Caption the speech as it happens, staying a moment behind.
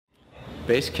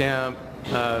Base camp,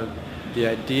 the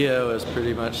idea was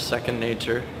pretty much second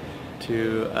nature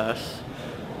to us.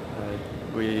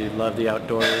 We love the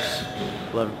outdoors,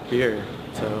 love beer,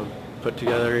 so put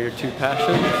together your two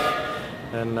passions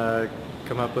and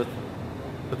come up with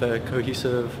a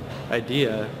cohesive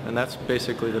idea, and that's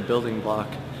basically the building block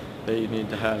that you need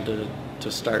to have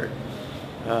to start.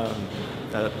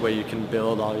 That way you can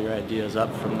build all your ideas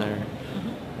up from there,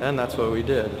 and that's what we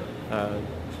did.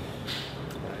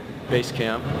 Base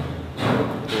camp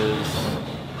is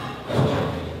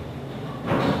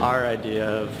our idea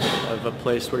of a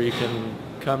place where you can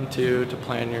come to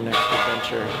plan your next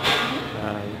adventure,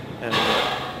 and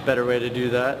a better way to do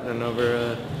that than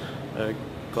over a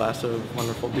glass of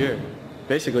wonderful beer.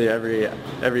 Basically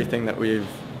everything that we've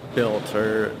built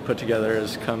or put together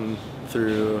has come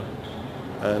through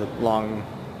a long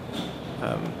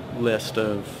list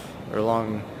of, or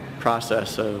long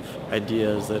process of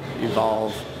ideas that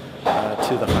evolve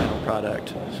to the final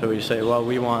product. So we say, well,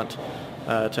 we want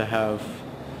to have,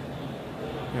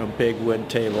 big wood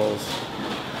tables.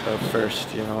 So first,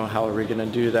 how are we going to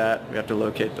do that? We have to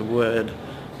locate the wood.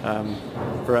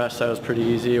 For us, that was pretty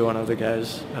easy. One of the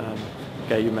guys,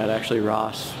 guy you met, actually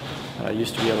Ross,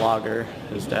 used to be a logger.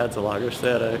 His dad's a logger, so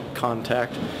they had a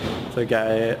contact with a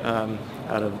guy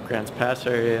out of Grants Pass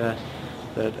area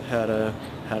that had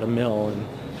a mill and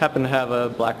happened to have a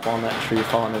black walnut tree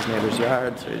fall in his neighbor's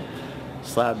yard, so he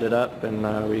slabbed it up,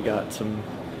 and we got some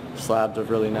slabs of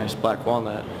really nice black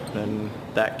walnut, and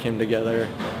that came together.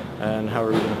 And how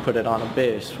are we going to put it on a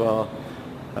base? Well,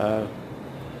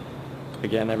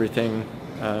 again, everything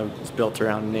is built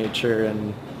around nature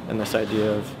and this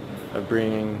idea of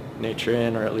bringing nature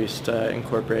in, or at least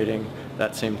incorporating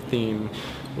that same theme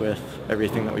with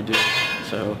everything that we do.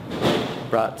 So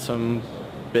brought some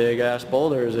big ass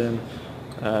boulders in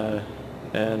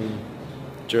and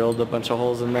drilled a bunch of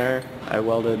holes in there. I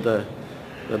welded the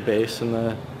base and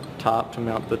the top to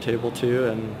mount the table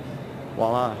to, and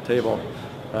voila, table.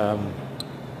 A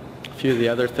few of the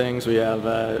other things, we have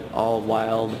all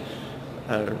wild,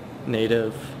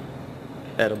 native,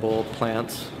 edible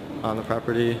plants on the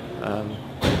property.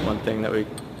 One thing that we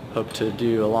hope to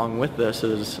do along with this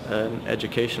is an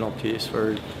educational piece.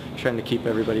 We're trying to keep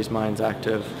everybody's minds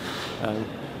active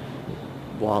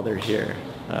while they're here.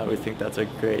 We think that's a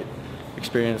great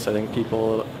experience. I think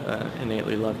people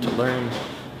innately love to learn,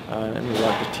 and we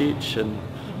love to teach and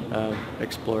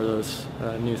explore those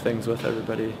new things with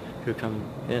everybody who come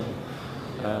in.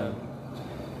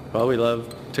 Well, we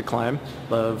love to climb,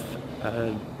 love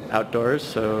outdoors,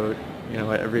 so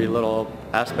every little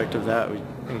aspect of that we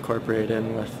incorporate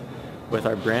in with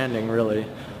our branding, really.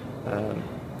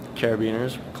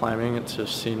 Carabiners, climbing, it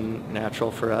just seemed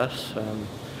natural for us.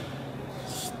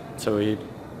 So we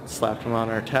slapped them on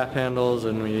our tap handles,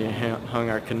 and we hung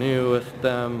our canoe with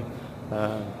them.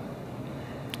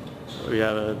 We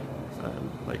have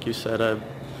like you said,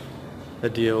 a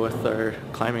deal with our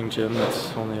climbing gym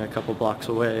that's only a couple blocks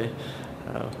away,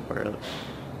 where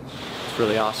it's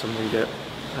really awesome. We get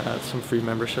some free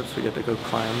memberships. We get to go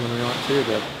climb when we want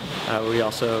to, but we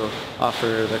also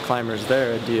offer the climbers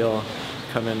there a deal to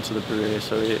come into the brewery,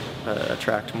 so we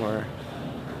attract more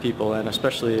people, and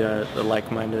especially the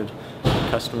like-minded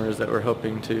customers that we're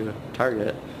hoping to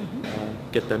target,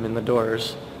 get them in the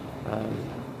doors.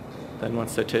 Then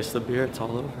once they taste the beer, it's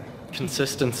all over.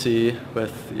 Consistency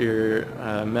with your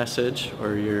message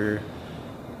or your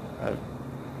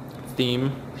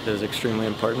theme is extremely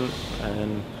important,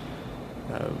 and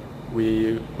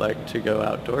we like to go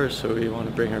outdoors, so we want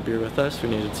to bring our beer with us. We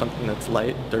needed something that's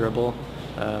light, durable,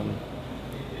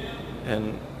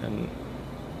 and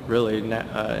really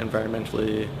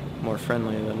environmentally more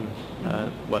friendly than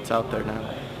what's out there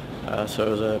now. So it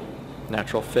was a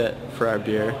natural fit for our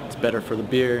beer. It's better for the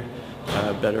beer,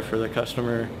 better for the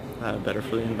customer, better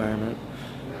for the environment.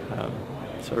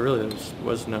 So really there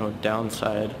was no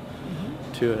downside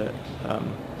to it.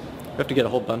 We have to get a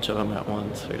whole bunch of them at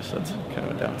once. I guess that's kind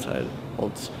of a downside.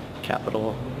 Holds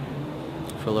capital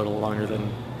for a little longer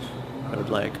than I would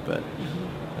like, but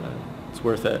it's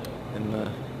worth it in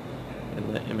the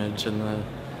image and the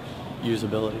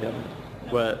usability of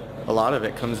it. What a lot of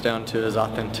it comes down to is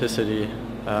authenticity.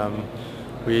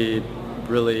 We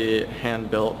really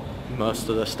hand-built most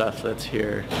of the stuff that's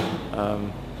here.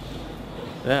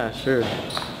 Yeah, sure.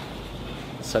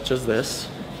 Such as this.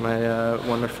 My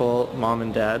wonderful mom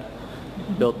and dad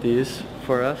built these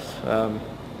for us.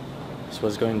 This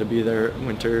was going to be their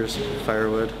winter's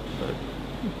firewood, but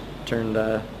turned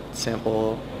a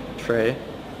sample tray.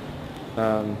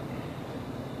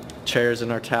 Chairs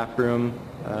in our tap room.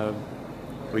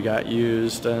 We got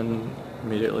used and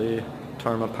immediately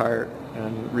tore them apart.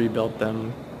 and rebuilt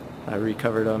them,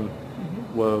 recovered them,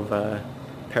 wove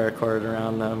paracord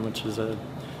around them, which is a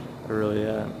really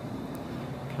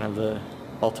kind of the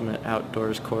ultimate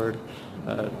outdoors cord.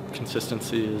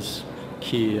 Consistency is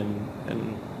key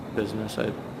in business,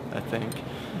 I think,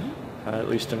 at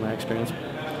least in my experience.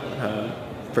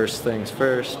 First things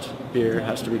first, beer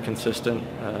has to be consistent.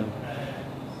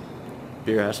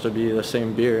 Beer has to be the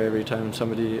same beer every time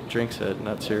somebody drinks it, and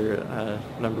that's your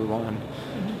number one.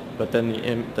 But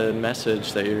then the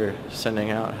message that you're sending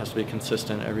out has to be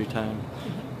consistent every time.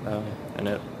 And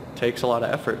it takes a lot of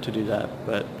effort to do that,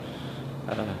 but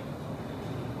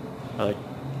I like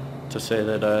to say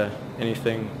that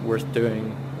anything worth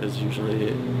doing is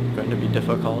usually going to be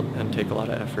difficult and take a lot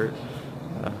of effort,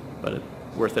 but it's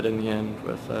worth it in the end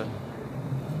with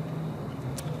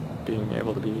being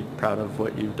able to be proud of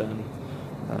what you've done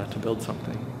to build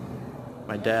something.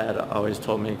 My dad always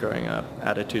told me growing up,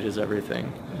 attitude is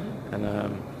everything, and I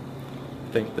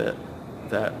think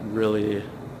that really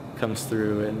comes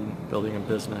through in building a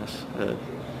business.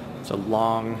 It's a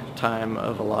long time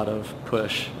of a lot of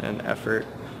push and effort,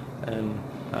 and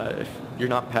if you're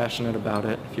not passionate about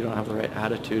it, if you don't have the right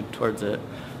attitude towards it,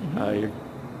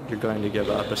 you're going to give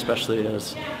up, especially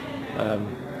as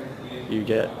you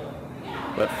get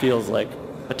what feels like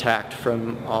attacked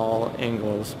from all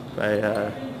angles by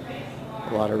a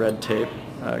lot of red tape,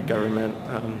 government,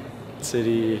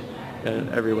 city, and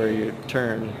everywhere you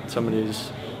turn,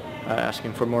 somebody's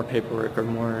asking for more paperwork or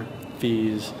more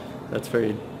fees. That's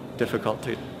very difficult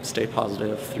to stay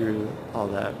positive through all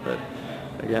that. But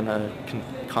again, a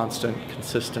constant,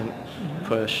 consistent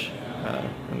push,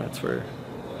 and that's where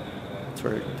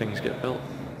things get built.